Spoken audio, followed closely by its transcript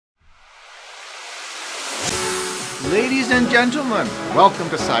Ladies and gentlemen, welcome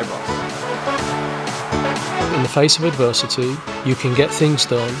to Sibos. In the face of adversity, you can get things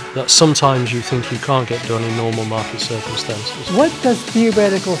done that sometimes you think you can't get done in normal market circumstances. What does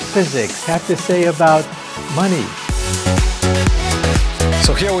theoretical physics have to say about money?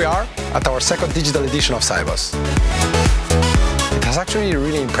 So here we are at our second digital edition of Sibos. It has actually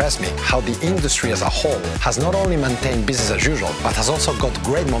really impressed me how the industry as a whole has not only maintained business as usual, but has also got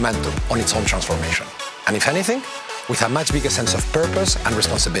great momentum on its own transformation. And if anything, with a much bigger sense of purpose and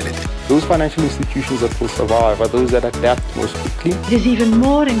responsibility. Those financial institutions that will survive are those that adapt most quickly. It is even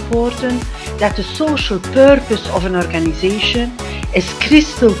more important that the social purpose of an organization is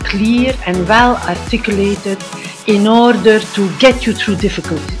crystal clear and well articulated in order to get you through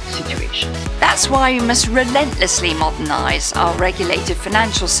difficult situations. That's why we must relentlessly modernise our regulated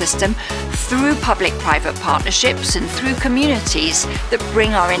financial system through public-private partnerships and through communities that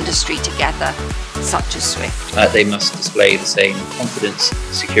bring our industry together, such as SWIFT. They must display the same confidence,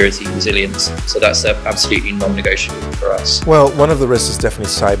 security, resilience, so that's absolutely non-negotiable for us. Well, one of the risks is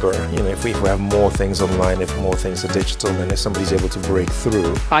definitely cyber. If we have more things online, if more things are digital, then if somebody's able to break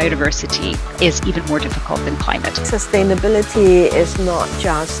through. Biodiversity is even more difficult than climate. Sustainability is not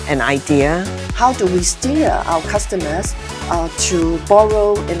just an idea. How do we steer our customers to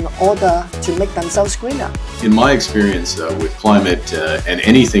borrow in order to make themselves greener? In my experience with climate and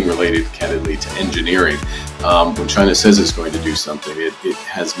anything related, candidly, to engineering, when China says it's going to do something, it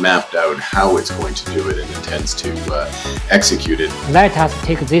has mapped out how it's going to do it and intends to execute it. Let us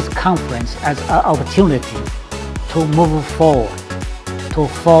take this conference as an opportunity to move forward, to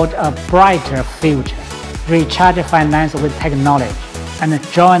forge a brighter future, recharge finance with technology, and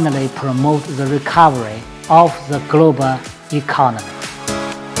jointly promote the recovery of the global economy.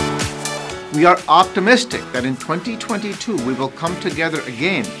 We are optimistic that in 2022 we will come together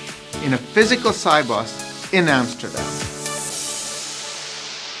again in a physical Sibos in Amsterdam.